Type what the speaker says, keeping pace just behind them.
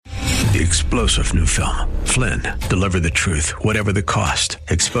the explosive new film, Flynn, Deliver the Truth, Whatever the Cost,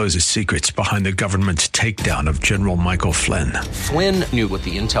 exposes secrets behind the government's takedown of General Michael Flynn. Flynn knew what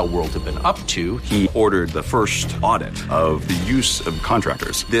the intel world had been up to. He ordered the first audit of the use of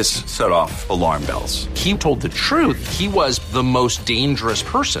contractors. This set off alarm bells. He told the truth. He was the most dangerous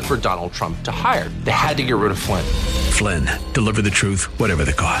person for Donald Trump to hire. They had to get rid of Flynn. Flynn, Deliver the Truth, Whatever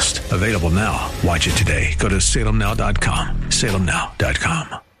the Cost. Available now. Watch it today. Go to salemnow.com.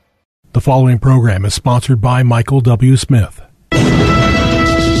 salemnow.com. The following program is sponsored by Michael W. Smith. The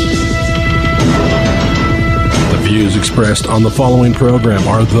views expressed on the following program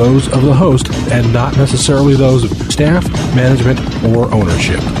are those of the host and not necessarily those of staff, management, or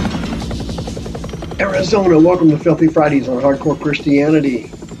ownership. Arizona, welcome to Filthy Fridays on Hardcore Christianity.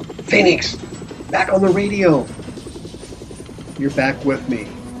 Phoenix, back on the radio. You're back with me.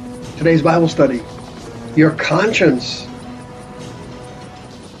 Today's Bible study, your conscience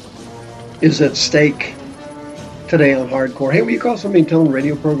is at stake today on Hardcore. Hey, will you call somebody and tell them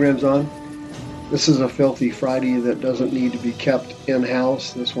radio program's on? This is a Filthy Friday that doesn't need to be kept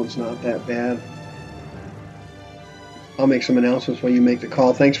in-house. This one's not that bad. I'll make some announcements while you make the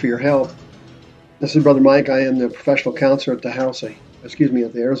call. Thanks for your help. This is Brother Mike. I am the professional counselor at at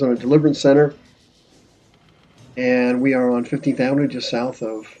the Arizona Deliverance Center. And we are on 15th Avenue, just south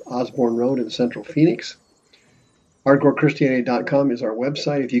of Osborne Road in Central Phoenix. HardcoreChristianity.com is our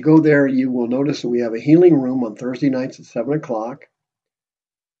website. If you go there, you will notice that we have a healing room on Thursday nights at 7 o'clock.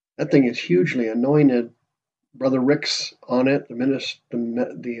 That thing is hugely anointed. Brother Rick's on it. The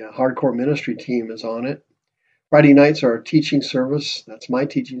Hardcore Ministry team is on it. Friday nights are our teaching service. That's my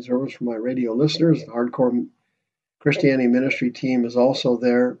teaching service for my radio listeners. The Hardcore Christianity Ministry team is also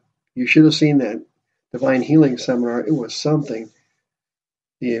there. You should have seen that Divine Healing Seminar. It was something.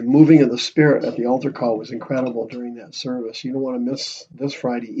 The moving of the Spirit at the altar call was incredible during that service. You don't want to miss this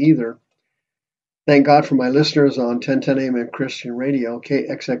Friday either. Thank God for my listeners on 1010 AM Christian Radio,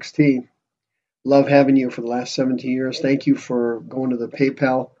 KXXT. Love having you for the last 17 years. Thank you for going to the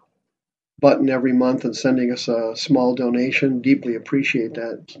PayPal button every month and sending us a small donation. Deeply appreciate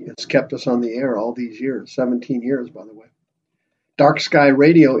that. It's kept us on the air all these years, 17 years, by the way. Dark Sky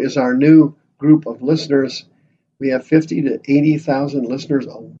Radio is our new group of listeners. We have 50 to 80,000 listeners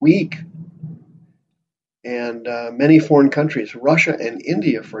a week, and many foreign countries. Russia and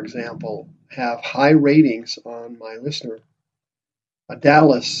India, for example, have high ratings on my listener.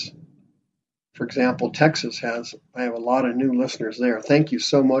 Dallas, for example, Texas I have a lot of new listeners there. Thank you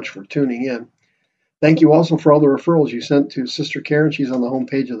so much for tuning in. Thank you also for all the referrals you sent to Sister Karen. She's on the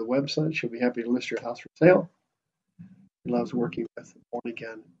homepage of the website. She'll be happy to list your house for sale. She loves working with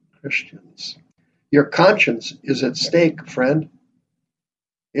born-again Christians. Your conscience is at stake, friend.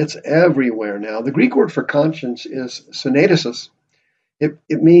 It's everywhere now. The Greek word for conscience is synedesis. It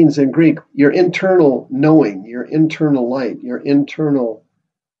means in Greek, your internal knowing, your internal light, your internal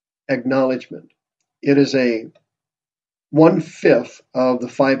acknowledgement. It is a 1/5 of the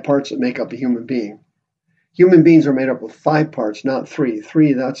 5 parts that make up a human being. Human beings are made up of 5 parts, not 3.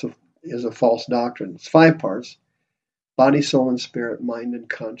 3, is a false doctrine. It's 5 parts: body, soul, and spirit, mind, and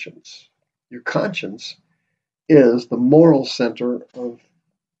conscience. Your conscience is the moral center of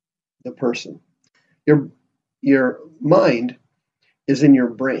the person. Your mind is in your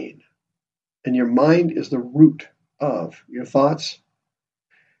brain, and your mind is the root of your thoughts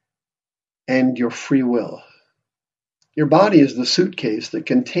and your free will. Your body is the suitcase that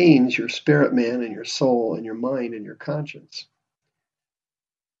contains your spirit man and your soul and your mind and your conscience.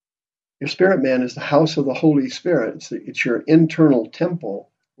 Your spirit man is the house of the Holy Spirit. It's your internal temple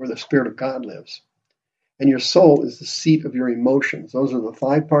where the Spirit of God lives. And your soul is the seat of your emotions. Those are the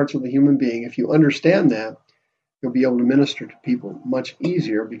 5 parts of the human being. If you understand that, you'll be able to minister to people much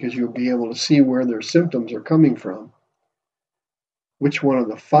easier because you'll be able to see where their symptoms are coming from. Which one of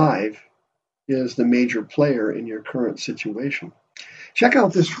the 5 is the major player in your current situation? Check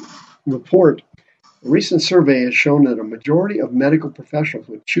out this report. A recent survey has shown that a majority of medical professionals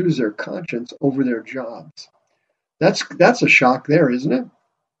would choose their conscience over their jobs. That's a shock there, isn't it?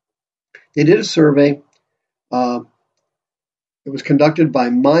 They did a survey. It was conducted by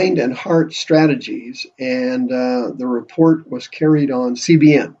Mind and Heart Strategies, and the report was carried on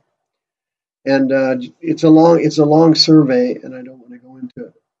CBN. And it's a long survey, and I don't want to go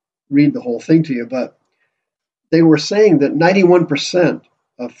into read the whole thing to you, but they were saying that 91%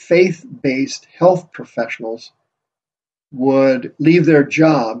 of faith-based health professionals would leave their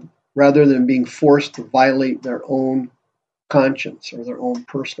job rather than being forced to violate their own conscience or their own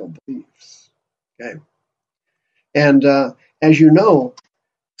personal beliefs. Okay, and as you know,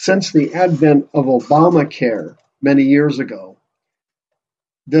 since the advent of Obamacare many years ago,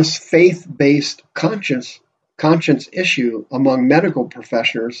 this faith-based conscience issue among medical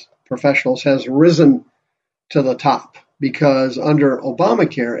professionals has risen to the top, because under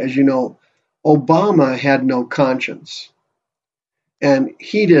Obamacare, as you know, Obama had no conscience, and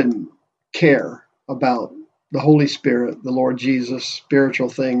he didn't care about the Holy Spirit, the Lord Jesus, spiritual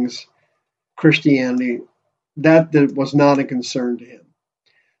things, Christianity. That was not a concern to him.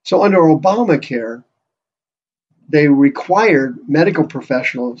 So under Obamacare, they required medical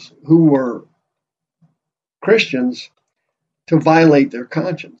professionals who were Christians to violate their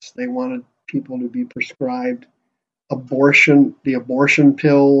conscience. They wanted people to be prescribed the abortion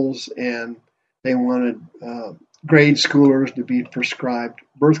pills, and they wanted grade schoolers to be prescribed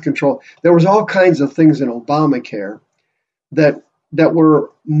birth control. There was all kinds of things in Obamacare that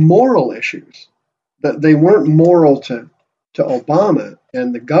were moral issues. That they weren't moral to Obama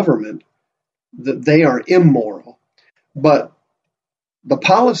and the government, that they are immoral. But the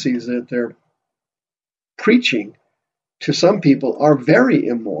policies that they're preaching to some people are very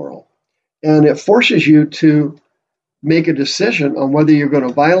immoral. And it forces you to make a decision on whether you're going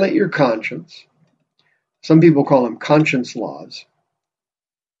to violate your conscience. Some people call them conscience laws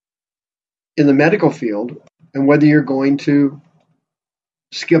in the medical field, and whether you're going to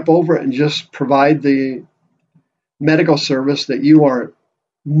skip over it and just provide the medical service that you are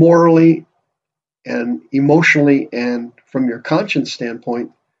morally and emotionally and from your conscience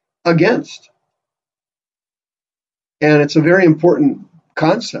standpoint against. And it's a very important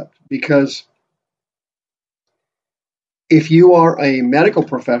concept, because if you are a medical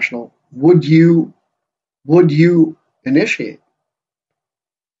professional, would you initiate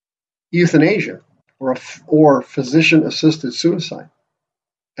euthanasia or physician-assisted suicide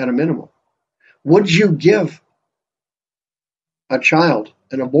at a minimum? Would you give a child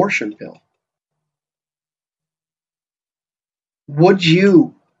an abortion pill? Would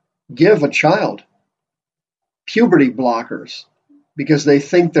you give a child puberty blockers because they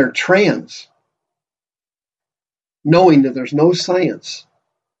think they're trans, knowing that there's no science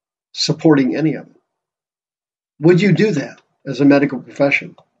supporting any of it? Would you do that as a medical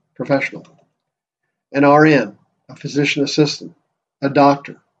professional? An RN, a physician assistant, a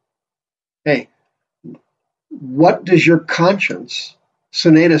doctor? Hey, what does your conscience,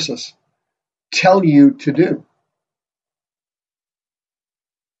 synedesis, tell you to do?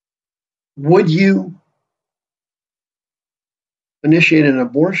 Would you initiate an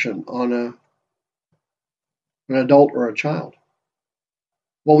abortion on an adult or a child?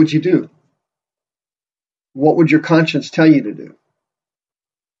 What would you do? What would your conscience tell you to do?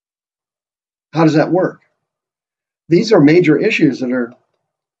 How does that work? These are major issues that are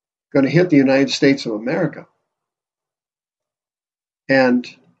going to hit the United States of America. And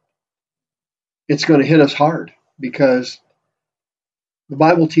it's going to hit us hard, because the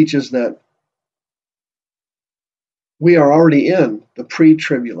Bible teaches that we are already in the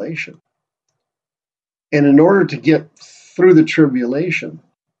pre-tribulation. And in order to get through the tribulation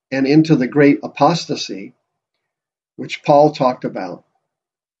and into the great apostasy, which Paul talked about,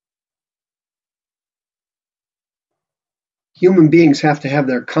 human beings have to have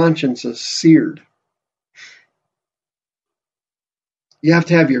their consciences seared. You have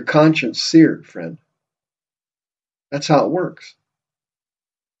to have your conscience seared, friend. That's how it works.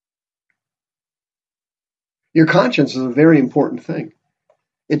 Your conscience is a very important thing.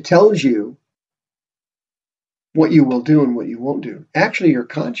 It tells you what you will do and what you won't do. Actually, your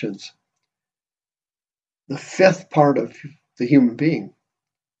conscience, the fifth part of the human being,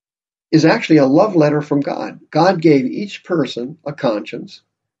 is actually a love letter from God. God gave each person a conscience,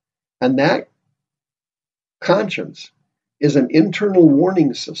 and that conscience is an internal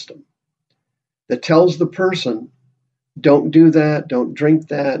warning system that tells the person, don't do that, don't drink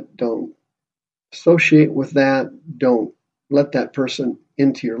that, don't associate with that, don't let that person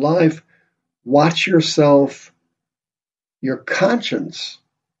into your life, watch yourself. Your conscience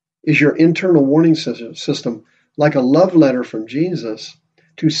is your internal warning system, like a love letter from Jesus,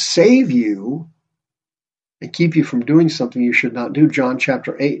 to save you and keep you from doing something you should not do. John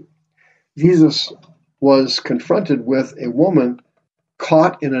chapter 8. Jesus was confronted with a woman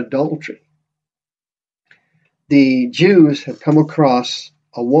caught in adultery. The Jews had come across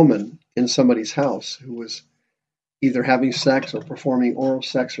a woman in somebody's house who was either having sex or performing oral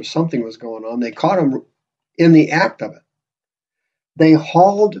sex, or something was going on. They caught him in the act of it. They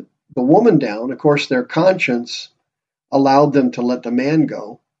hauled the woman down. Of course, their conscience allowed them to let the man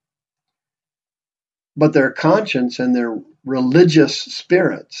go. But their conscience and their religious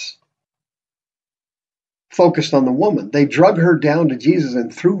spirits focused on the woman. They drug her down to Jesus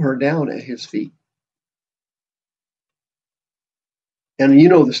and threw her down at his feet. And you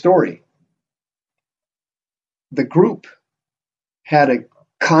know the story. The group had a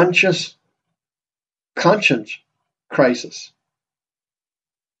conscience crisis.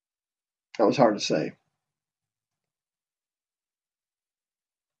 That was hard to say.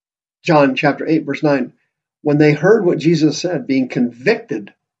 John chapter 8, verse 9. When they heard what Jesus said, being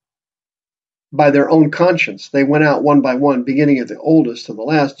convicted by their own conscience, they went out one by one, beginning at the oldest to the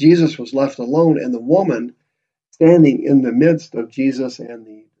last. Jesus was left alone, and the woman standing in the midst of Jesus and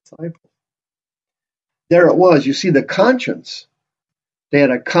the disciples. There it was. You see, the conscience. They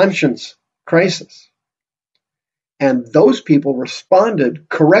had a conscience crisis. And those people responded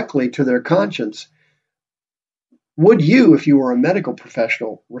correctly to their conscience. Would you, if you were a medical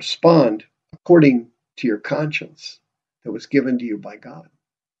professional, respond according to your conscience that was given to you by God?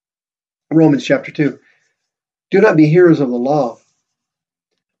 Romans chapter 2. Do not be hearers of the law.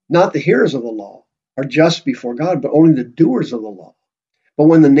 Not the hearers of the law are just before God, but only the doers of the law. But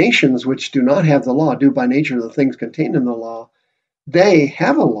when the nations which do not have the law do by nature the things contained in the law, they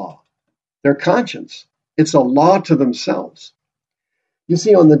have a law, their conscience. It's a law to themselves. You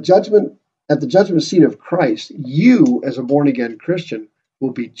see, at the judgment seat of Christ, you, as a born-again Christian,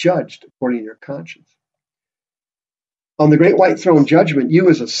 will be judged according to your conscience. On the great white throne judgment, you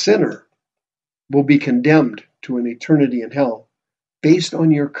as a sinner will be condemned to an eternity in hell based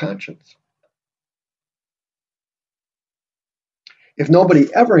on your conscience. If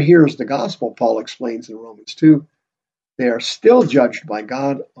nobody ever hears the gospel, Paul explains in Romans 2, they are still judged by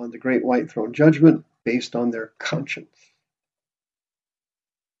God on the great white throne judgment based on their conscience.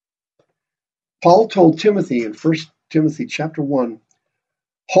 Paul told Timothy in 1 Timothy chapter 1,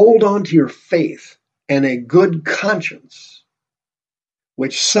 hold on to your faith and a good conscience,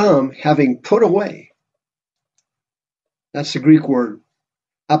 which some, having put away, that's the Greek word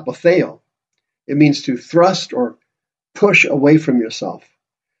apotheo. It means to thrust or push away from yourself.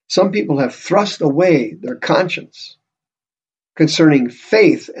 Some people have thrust away their conscience concerning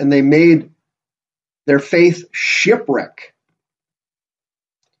faith, and they made their faith shipwreck.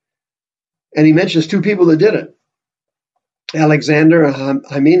 And he mentions two people that did it, Alexander and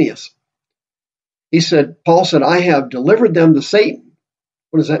Hymenaeus. Paul said, I have delivered them to Satan.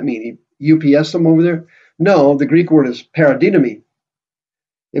 What does that mean? He UPS them over there? No, the Greek word is paradynami.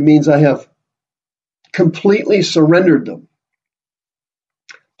 It means I have completely surrendered them.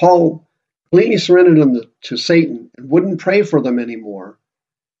 Paul completely surrendered them to Satan and wouldn't pray for them anymore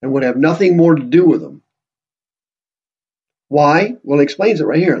and would have nothing more to do with them. Why? Well, he explains it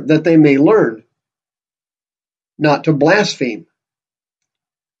right here, that they may learn not to blaspheme.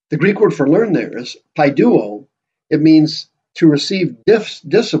 The Greek word for learn there is paiduo. It means to receive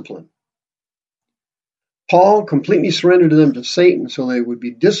discipline. Paul completely surrendered them to Satan so they would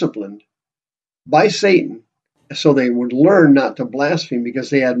be disciplined by Satan, so they would learn not to blaspheme because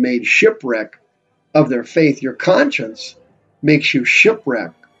they had made shipwreck of their faith. Your conscience makes you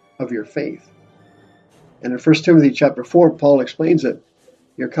shipwreck of your faith. And in 1 Timothy chapter 4, Paul explains it.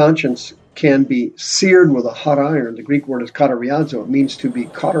 Your conscience can be seared with a hot iron. The Greek word is kateriazo. It means to be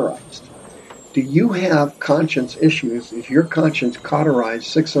cauterized. Do you have conscience issues? If your conscience cauterized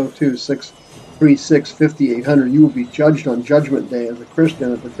 602-636-5800, you will be judged on Judgment Day as a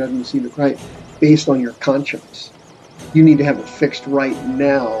Christian at the judgment seat of Christ based on your conscience. You need to have it fixed right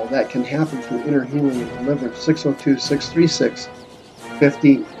now. That can happen through inner healing and deliverance.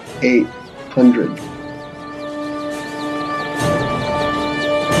 602-636-5800.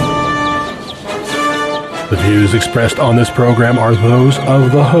 The views expressed on this program are those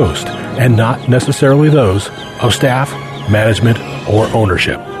of the host and not necessarily those of staff, management, or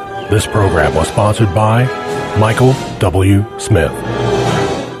ownership. This program was sponsored by Michael W. Smith.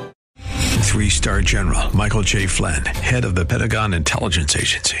 3-star General Michael J. Flynn, head of the Pentagon Intelligence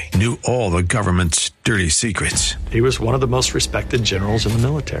Agency, knew all the government's dirty secrets. He was one of the most respected generals in the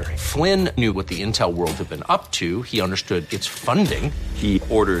military. Flynn knew what the intel world had been up to. He understood its funding. He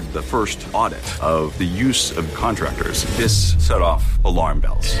ordered the first audit of the use of contractors. This set off alarm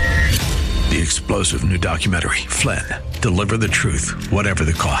bells. The explosive new documentary, Flynn, Deliver the Truth, Whatever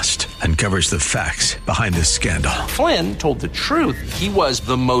the Cost, uncovers the facts behind this scandal. Flynn told the truth. He was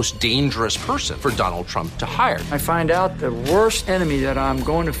the most dangerous person for Donald Trump to hire. I find out the worst enemy that I'm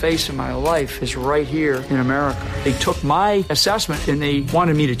going to face in my life is right here in America. They took my assessment and they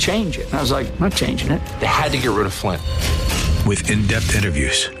wanted me to change it. And I was like, I'm not changing it. They had to get rid of Flynn. With in-depth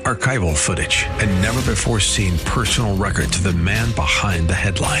interviews, archival footage, and never-before-seen personal records of the man behind the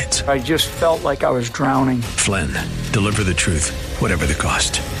headlines. I just felt like I was drowning. Flynn, Deliver the Truth, Whatever the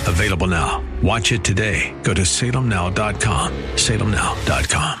Cost. Available now. Watch it today. Go to salemnow.com.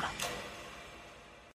 salemnow.com.